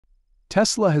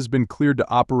Tesla has been cleared to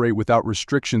operate without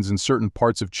restrictions in certain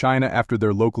parts of China after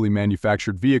their locally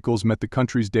manufactured vehicles met the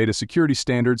country's data security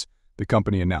standards, the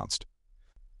company announced.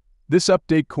 This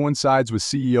update coincides with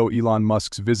CEO Elon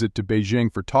Musk's visit to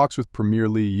Beijing for talks with Premier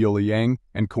Li Yuliang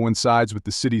and coincides with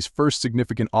the city's first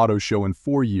significant auto show in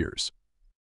 4 years.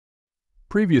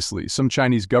 Previously, some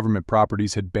Chinese government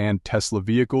properties had banned Tesla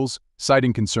vehicles,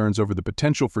 citing concerns over the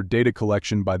potential for data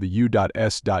collection by the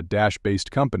U.S.-based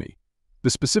company. The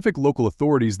specific local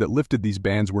authorities that lifted these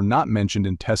bans were not mentioned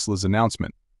in Tesla's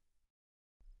announcement.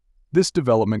 This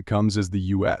development comes as the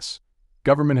U.S.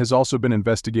 government has also been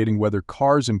investigating whether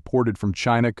cars imported from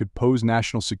China could pose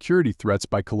national security threats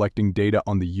by collecting data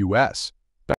on the U.S.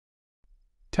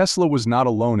 Tesla was not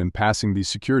alone in passing these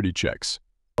security checks.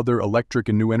 Other electric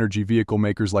and new energy vehicle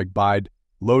makers like BYD,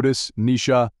 Lotus,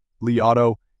 Nissan, Li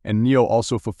Auto, and NIO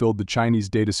also fulfilled the Chinese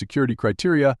data security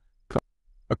criteria,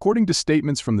 according to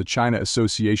statements from the China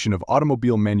Association of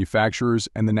Automobile Manufacturers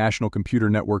and the National Computer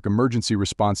Network Emergency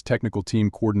Response Technical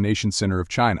Team Coordination Center of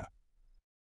China.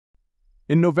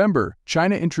 In November,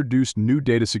 China introduced new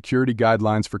data security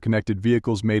guidelines for connected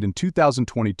vehicles made in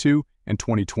 2022 and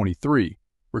 2023,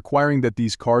 requiring that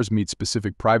these cars meet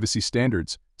specific privacy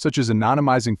standards, such as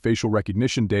anonymizing facial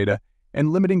recognition data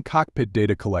and limiting cockpit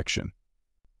data collection.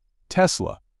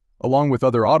 Tesla, along with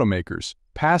other automakers,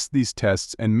 passed these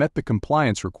tests and met the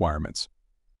compliance requirements.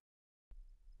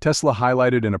 Tesla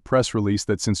highlighted in a press release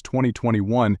that since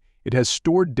 2021, it has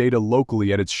stored data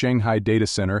locally at its Shanghai data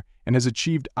center and has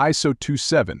achieved ISO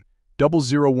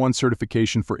 27001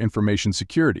 certification for information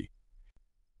security.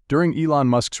 During Elon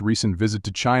Musk's recent visit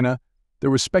to China, there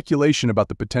was speculation about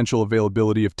the potential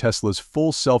availability of Tesla's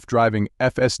full self-driving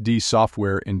FSD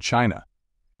software in China.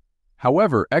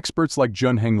 However, experts like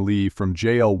Junheng Li from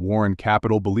JL Warren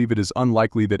Capital believe it is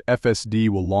unlikely that FSD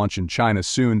will launch in China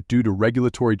soon due to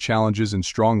regulatory challenges and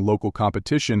strong local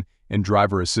competition in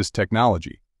driver assist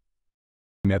technology.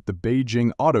 At the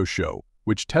Beijing Auto Show,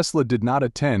 which Tesla did not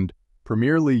attend,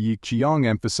 Premier Li Qiang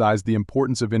emphasized the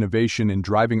importance of innovation in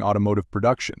driving automotive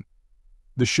production.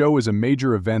 The show is a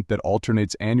major event that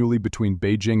alternates annually between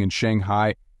Beijing and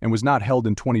Shanghai and was not held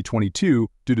in 2022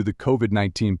 due to the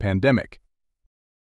COVID-19 pandemic.